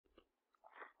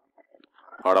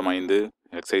பாடம் 5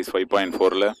 exercise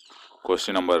 5.4ல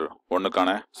question number 1க்கான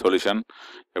solution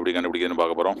எப்படி கண்டுபிடிக்கிறதுன்னு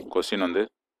பார்க்க போகிறோம். கொஸ்டின் வந்து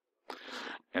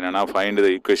என்னென்னா, find the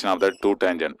equation of the two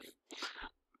டேஞ்சன்.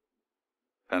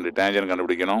 ரெண்டு டேஞ்சன்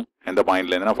கண்டுபிடிக்கணும். எந்த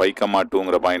பாயிண்ட்லேருந்துனா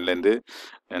 5,2ங்கிற பாயிண்ட்லேருந்து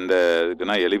எந்த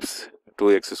இதுக்குன்னா எலிப்ஸ்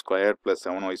 2x² +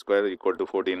 7y²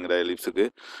 = 14ங்கிற எலிப்ஸுக்கு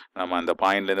நம்ம அந்த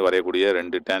பாயிண்ட்லேருந்து வரையக்கூடிய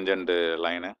ரெண்டு டேஞ்சன்ட்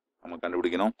லைனை நம்ம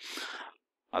கண்டுபிடிக்கணும்.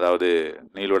 அதாவது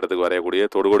நீள்வட்டத்துக்கு வரையக்கூடிய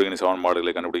தொடுகோடுகளின்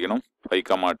சமன்பாடுகளை கண்டுபிடிக்கணும்.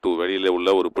 5,2 வெளியில் உள்ள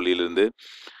ஒரு புள்ளியிலிருந்து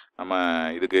நம்ம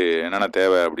இதுக்கு என்னென்ன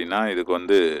தேவை அப்படின்னா, இதுக்கு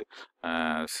வந்து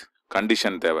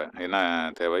கண்டிஷன் தேவை. என்ன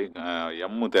தேவை?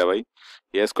 எம்மு தேவை.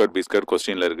 a² b²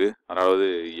 கொஸ்டினில் இருக்குது. அதாவது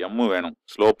எம்மு வேணும்.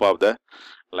 ஸ்லோப் ஆஃப் த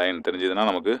லைன் தெரிஞ்சதுன்னா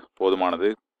நமக்கு போதுமானது.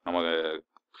 நம்ம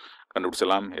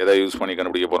கண்டுபிடிச்சலாம். எதை யூஸ் பண்ணி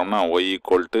கண்டுபிடிக்க போகிறோம்னா, y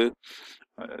 =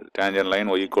 டேஞ்சன் line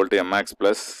y = mx +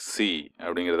 c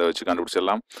அப்படிங்கிறத வச்சு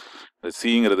கண்டுபிடிச்சிடலாம்.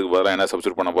 சிங்கிறதுக்கு பதிலாக என்ன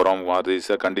சப்ஸ்டியூட் பண்ண போகிறோம்? What is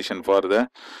the condition for the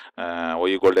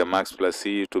y = mx + c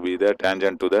to be the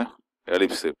டேஞ்சன் to the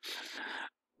ellipse.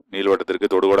 நீள்வட்டத்திற்கு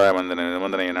தொடுகோடாக வந்த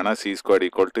நிபந்தனை என்னன்னா, c²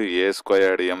 =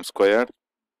 a² m²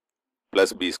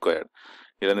 + b².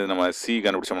 இதுலேருந்து நம்ம c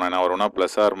கண்டுபிடிச்சோம்னா என்ன வரும்னா,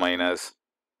 +or - √a²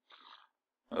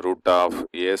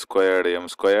 m²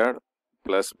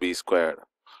 + b²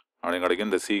 அப்படின்னு கிடைக்கும்.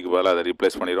 இந்த சிக்கு பதிலாக அதை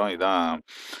ரீப்ளேஸ் பண்ணிடுறோம். இதுதான்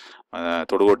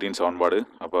தொடுகோட்டின் சமன்பாடு.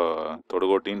 அப்போ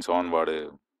தொடுகோட்டின் சமன்பாடு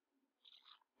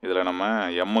இதில் நம்ம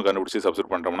எம்மு கண்டுபிடிச்சி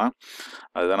சப்ஸ்டியூட் பண்ணுறோம்னா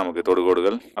அதுதான் நமக்கு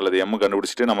தொடுகோடுகள். அல்லது எம்மு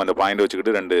கண்டுபிடிச்சிட்டு நம்ம இந்த பாயிண்ட்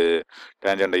வச்சுக்கிட்டு ரெண்டு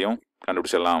டேஞ்சண்டையும்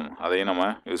கண்டுபிடிச்சிடலாம். அதையும் நம்ம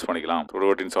யூஸ் பண்ணிக்கலாம்.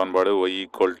 தொடுகோட்டின் சமன்பாடு y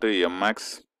 = mx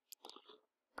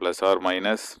 +or -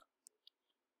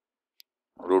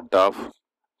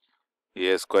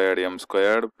 √a² m²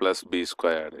 + b².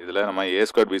 இதில் நம்ம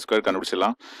a² b²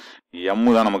 கண்டுபிடிச்சிடலாம். எம்மு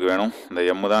தான் நமக்கு வேணும். இந்த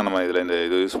எம்மு தான் நம்ம இதில் இந்த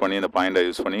இது யூஸ் பண்ணி, இந்த பாயிண்டை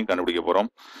யூஸ் பண்ணி கண்டுபிடிக்க போகிறோம்.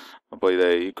 அப்போ இதை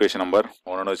ஈக்குவேஷன் நம்பர்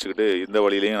 1 வச்சுக்கிட்டு இந்த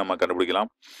வழியிலையும் நம்ம கண்டுபிடிக்கலாம்.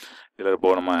 இதில் இப்போ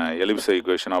நம்ம எலிப்ஸ்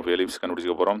ஈக்குவேஷன் ஆஃப் எலிப்ஸ்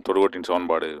கண்டுபிடிக்க போகிறோம். தொடுகோட்டின்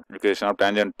சமன்பாடு ஈக்குவேஷன் ஆஃப்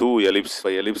டேஞ்சன் டு எலிப்ஸ்.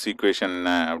 இப்போ எலிப்ஸ் ஈக்குவேஷன்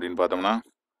அப்படின்னு பார்த்தோம்னா,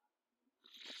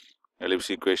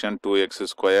 எலிப்ஸ் ஈக்குவேஷன்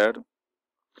 2x²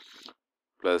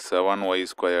 +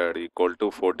 7y² =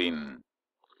 14.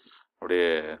 அப்படியே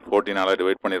 14ஆல்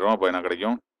டிவைட் பண்ணிடுறோம். அப்போ என்ன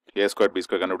கிடைக்கும்? a²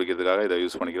 b² கண்டுபிடிக்கிறதுக்காக இதை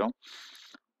யூஸ் பண்ணிக்கிறோம்.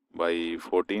 by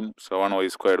 14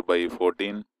 7y² /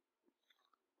 14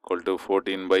 =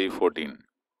 14/14.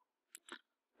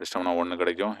 இஷ்டம்னா 1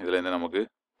 கிடைக்கும். இதுலேருந்து நமக்கு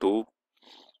 2,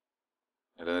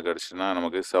 இதுலேருந்து கிடச்சின்னா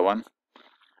நமக்கு 7.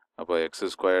 அப்போ x²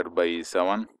 /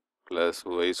 7 +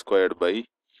 y² /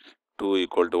 2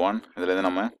 = 1. இதுலேருந்து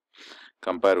நம்ம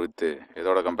கம்பேர் வித்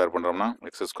எதோட கம்பேர் பண்ணுறோம்னா,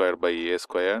 x² / a²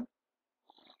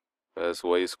 +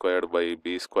 y² / b²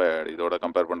 இதோட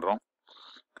கம்பேர் பண்ணுறோம்.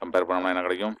 கம்பேர் பண்ணோம்னா என்ன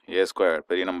கிடைக்கும்? a²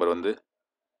 பெரிய நம்பர் வந்து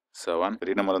 7,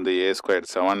 பெரிய நம்பர் வந்து a²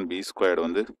 7, b²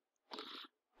 வந்து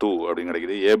 2 அப்படின்னு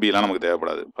கிடைக்குது. ஏபிலாம் நமக்கு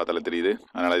தேவைப்படாது, பார்த்தாலே தெரியுது.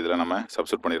 அதனால் இதில் நம்ம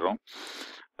சப்ஸ்டியூட் பண்ணிடுறோம்.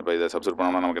 இப்போ இதை சப்ஸ்டியூட்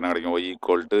பண்ணோம்னா நமக்கு என்ன கிடைக்கும்? y =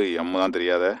 m தான்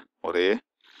தெரியாத ஒரே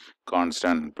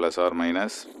கான்ஸ்டன்ட் +or -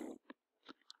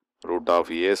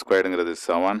 √a²ங்கிறது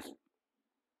 7,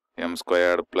 m²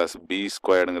 +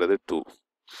 b²ங்கிறது 2.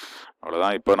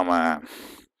 அவ்வளோதான். இப்போ நம்ம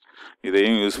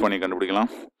இதையும் யூஸ் பண்ணி கண்டுபிடிக்கலாம்.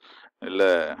 இல்லை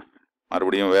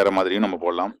மறுபடியும் வேறு மாதிரியும் நம்ம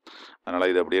போடலாம். அதனால்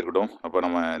இது அப்படியே இருக்கட்டும். அப்போ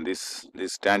நம்ம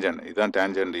திஸ் டேஞ்சன், இதுதான்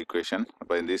டேஞ்சன்ட் ஈக்குவேஷன்.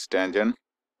 அப்போ திஸ் டேஞ்சன்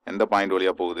எந்த பாயிண்ட்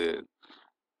வழியாக போகுது?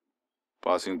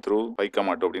 பாசிங் த்ரூ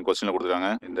 5,2 அப்படின்னு கொஸ்டினில்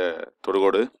கொடுத்துருக்காங்க. இந்த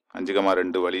தொடுகோடு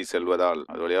 5,2 வழி செல்வதால்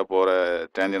அது வழியாக போகிற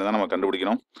டேஞ்சன் தான் நம்ம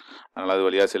கண்டுபிடிக்கணும். அதனால் அது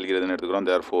வழியாக செல்கிறதுன்னு எடுத்துக்கிறோம்.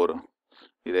 therefore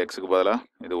இது எக்ஸுக்கு பதிலாக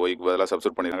இது ஒய்க்கு பதிலாக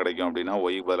சப்ஸ்டியூட் பண்ணி தான் கிடைக்கும். அப்படின்னா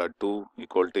ஒய்க்கு பதிலாக 2 =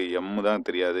 m தான்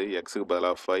தெரியாது, எக்ஸுக்கு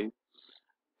பதிலாக 5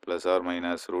 +or -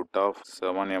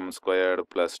 √7m²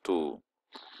 + 2.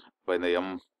 இப்போ இந்த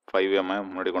 5m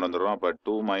முன்னாடி கொண்டு வந்துடுறோம். அப்போ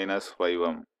 2 -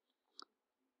 5m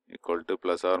 = +or -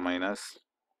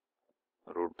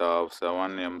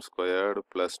 √7m²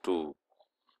 + 2.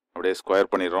 அப்படியே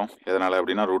ஸ்கொயர் பண்ணிடுறோம். எதனால்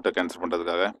அப்படின்னா, ரூட்டை கேன்சல்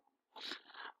பண்ணுறதுக்காக.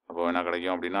 அப்போ என்ன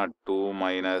கிடைக்கும் அப்படின்னா, 2 -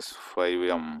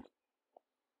 5m²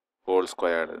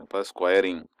 இப்போ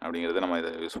ஸ்கொயரிங் அப்படிங்கிறது நம்ம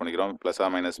இதை யூஸ் பண்ணிக்கிறோம். +or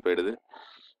 - போயிடுது,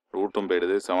 ரூட்டும்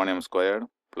போயிடுது. 7m²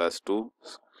 + 2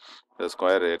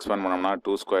 ஸ்கொயர் எக்ஸ்பேண்ட் பண்ணோம்னா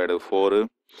 2² 4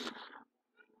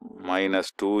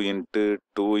 -2 ×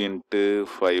 2 ×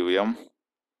 5m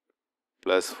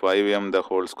 + 5m²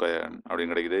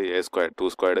 அப்படின்னு கிடைக்குது. a²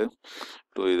 2²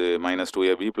 2 இது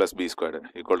 -2ab + b²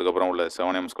 ஈக்குவலுக்கு அப்புறம் உள்ள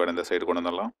 7m² இந்த சைடு கொண்டு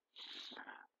வந்துடலாம்.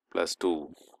 +2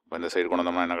 இப்போ இந்த சைடு கொண்டு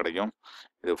வந்தோம்னா என்ன கிடைக்கும்?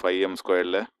 இது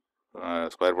 5m²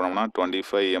 ஸ்கொயர் பண்ணோம்னா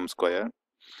 25m²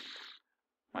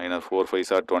 -4 5s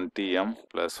are 20m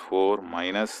 + 4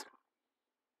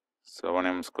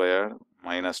 -7m²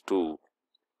 -2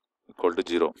 =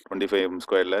 0.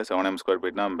 25m² 7m²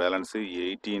 போயிட்டுனா balance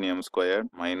 18m²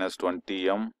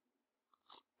 -20m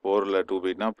 4ல் 2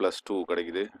 போயிட்டுனா +2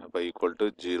 கிடைக்குது. அப்போ ஈக்குவல் டு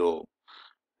 0.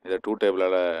 இதை 2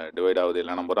 டேபிளால் டிவைட் ஆகுது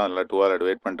எல்லா நம்பரும். அதில் 2ஆல்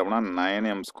டிவைட் பண்ணிட்டோம்னா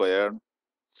 9m²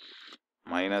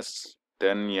 minus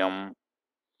 10m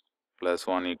 +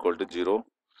 1 equal to 0.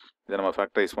 இதை நம்ம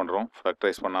ஃபேக்டரைஸ் பண்ணுறோம்.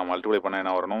 ஃபேக்டரைஸ் பண்ணால் மல்டிப்ளை பண்ணால்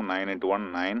என்ன வரணும்? 9 × 1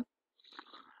 9,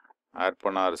 ஆட்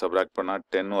பண்ணால் சப்ராக்ட் பண்ணால்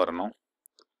 10 வரணும்.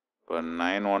 இப்போ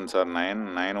 9 1s are 9,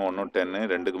 9 1 10,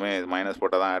 ரெண்டுக்குமே மைனஸ்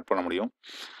போட்டால் தான் ஆட் பண்ண முடியும்.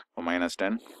 இப்போ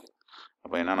 -10.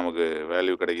 அப்போ என்ன நமக்கு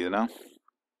வேல்யூ கிடைக்குதுன்னா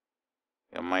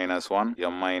m-1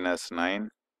 m-9.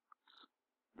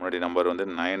 முன்னாடி நம்பர் வந்து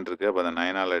 9 இருக்குது. அப்போ அந்த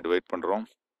 9ஆல் டிவைட் பண்ணுறோம்.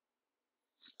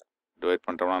 டிவைட்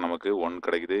பண்ணிட்டோம்னா நமக்கு 1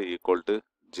 கிடைக்குது ஈக்குவல் டு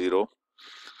 0.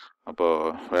 அப்போ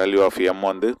வேல்யூ ஆஃப் m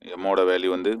வந்து எம்மோட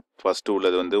வேல்யூ வந்து ஃபஸ்ட்டு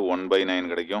உள்ளது வந்து 1/9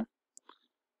 கிடைக்கும்.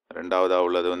 ரெண்டாவதாக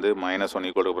உள்ளது வந்து -1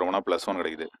 ஈக்குவல் டு அப்புறம்னா +1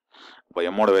 கிடைக்குது. இப்போ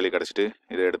எம்மோட வேல்யூ கிடச்சிட்டு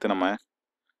இதை எடுத்து நம்ம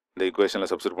இந்த ஈக்குவேஷனில்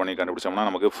சப்ஸ்டிட் பண்ணி கண்டுபிடிச்சோம்னா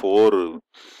நமக்கு 4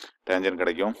 டேஞ்சன்ட்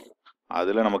கிடைக்கும்.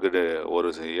 அதில் நமக்கு ஒரு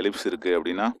எலிப்ஸ் இருக்குது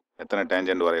அப்படின்னா எத்தனை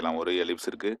டேஞ்சன்ட் வரையலாம்? ஒரு எலிப்ஸ்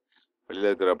இருக்குது. வெளியில்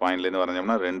இருக்கிற பாயிண்ட்லேருந்து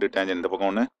வரைஞ்சோம்னா 2 டேஞ்சன்ட், இந்த பக்கம்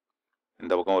ஒன்று,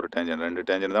 இந்த பக்கம் ஒரு டேஞ்சன்ட், 2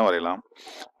 டேஞ்சன்ட் தான் வரையலாம்.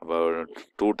 அப்போ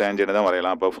 2 டேஞ்சன்ட் தான்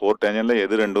வரையலாம். அப்போ 4 டேஞ்சன்ட்டில்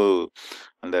எது 2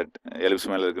 அந்த எலிப்ஸ்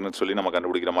மேலே இருக்குன்னு சொல்லி நம்ம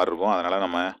கண்டுபிடிக்கிற மாதிரி இருக்கும். அதனால்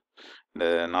நம்ம இந்த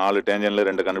 4 டேஞ்சன்ட்டில்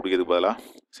 2 கண்டுபிடிக்கிறதுக்கு பதிலாக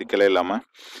சிக்கலே இல்லாமல்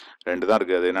 2 தான்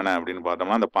இருக்குது. அது என்னென்ன அப்படின்னு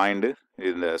பார்த்தோம்னா அந்த பாயிண்ட்டு,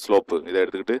 இந்த ஸ்லோப்பு, இதை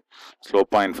எடுத்துக்கிட்டு ஸ்லோப்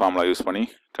பாயிண்ட் ஃபார்முலா யூஸ் பண்ணி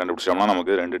கண்டுபிடிச்சோம்னா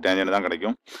நமக்கு 2 டேஞ்சன்ட் தான்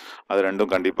கிடைக்கும். அது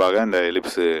ரெண்டும் கண்டிப்பாக இந்த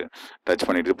எலிப்ஸு டச்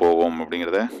பண்ணிட்டு போகும்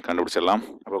அப்படிங்கிறத கண்டுபிடிச்சிடலாம்.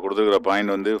 அப்போ கொடுத்துருக்கிற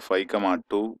பாயிண்ட் வந்து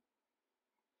 5,2.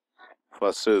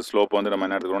 ஃபஸ்ட்டு ஸ்லோப் வந்து நம்ம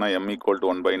என்ன எடுத்துக்கிறோம்னா m =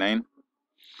 1/9.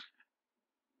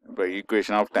 இப்போ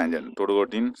ஈக்குவேஷன் ஆஃப் டேஞ்சன்ட்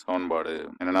தொடுகோட்டின் சமன்பாடு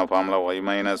என்னென்னா formula y -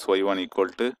 y1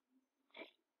 =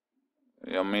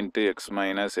 m × x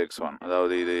 - x1.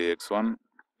 அதாவது இது x1,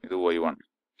 இது y1,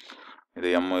 இது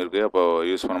m இருக்குது. அப்போ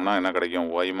யூஸ் பண்ணோம்னா என்ன கிடைக்கும்?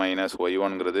 y -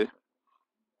 y1ங்கிறது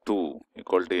 2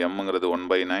 = mங்கிறது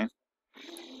 1/9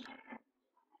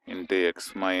 × x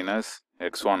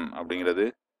 - x1 அப்படிங்கிறது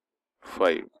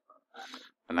 5.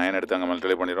 9 எடுத்து அங்கே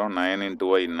மல்டிப்ளை பண்ணிடுறோம். 9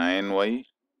 × y 9y,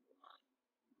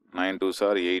 9 2s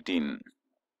are 18.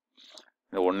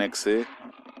 இந்த 1x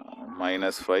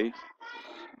 -5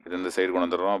 இது இந்த சைடு கொண்டு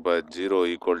வந்துடுறோம். அப்போ 0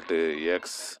 = x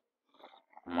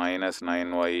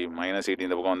 -9y -18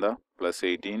 இந்த பக்கம் வந்தால்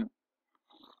 +18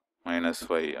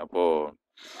 -5. அப்போது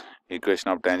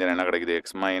ஈக்குவேஷன் ஆஃப் டேஞ்சன்ட் என்ன கிடைக்குது? x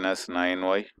 -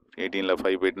 9y, 18ல்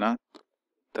 5 போயிட்டுனா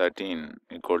 13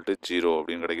 = 0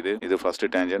 அப்படின்னு கிடைக்குது. இது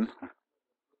ஃபஸ்ட்டு டேஞ்சன்ட்.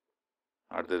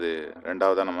 அடுத்தது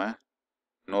ரெண்டாவதாக நம்ம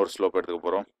இன்னொரு ஸ்லோப் எடுத்துக்க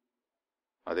போகிறோம்.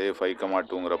 அதே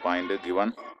 5,2ங்கிற point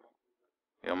given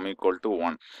m =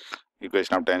 1.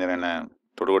 Equation of tangent என்ன?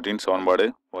 தொடுகோட்டின் சமன்பாடு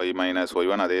y -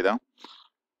 y1 அதே தான்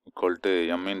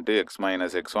 = m × x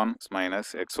 - x1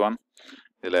 x1.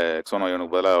 இதில் x1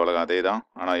 y1க்கு பதிலாக அவ்வளோ அதே தான்.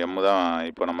 ஆனால் m தான்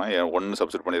இப்போ நம்ம 1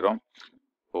 சப்ஸ்டிட் பண்ணிடுறோம்.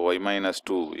 இப்போ y -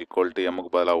 2 =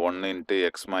 mக்கு பதிலாக 1 ×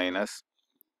 x -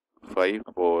 5.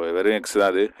 அப்போது வெறும் x தான்,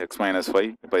 அது x - 5.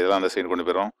 இப்போ இதெல்லாம் அந்த சைடு கொண்டு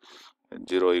போயிடுறோம்.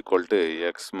 0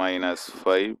 = x - 5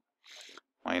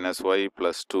 -y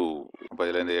 +2. அப்போ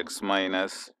இதில் இந்த x -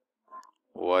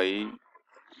 y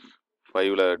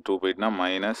 5ல் 2 போயிட்டுனா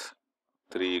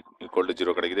 -3 =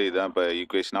 0 கிடைக்குது. இதுதான் இப்போ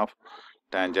equation of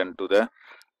tangent to the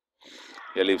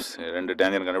ellipse. 2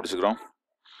 tangent கண்டுபிடிச்சிக்கிறோம்.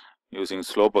 Using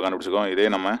ஸ்லோப்பை கண்டுபிடிச்சிக்கிறோம். இதே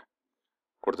நம்ம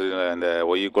கொடுத்து இந்த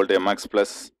y = mx ±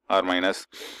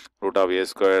 √a²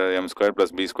 m²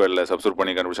 + b² substitute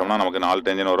பண்ணி கண்டுபிடிச்சோம்னா நமக்கு 4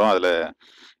 டேஞ்சன்ட் வரும். அதில்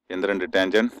எந்த 2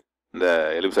 டேஞ்சன்ட் இந்த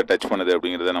எலிப்ஸை டச் பண்ணுது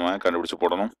அப்படிங்கிறத நம்ம கண்டுபிடிச்சி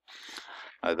போடணும்.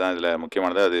 அதுதான் இதில்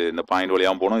முக்கியமானது. அது இந்த பாயிண்ட்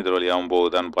வழியாகவும் போகணும், இது வழியாகவும்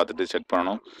போகுதான்னு பார்த்துட்டு செக்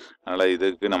பண்ணணும். அதனால்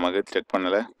இதுக்கு நமக்கு செக்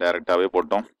பண்ணலை, டைரெக்டாகவே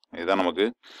போட்டோம். இதுதான் நமக்கு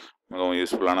மிகவும்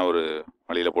யூஸ்ஃபுல்லான ஒரு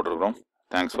வழியில் போட்டிருக்கிறோம்.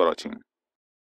 தேங்க்ஸ் ஃபார் வாட்சிங்.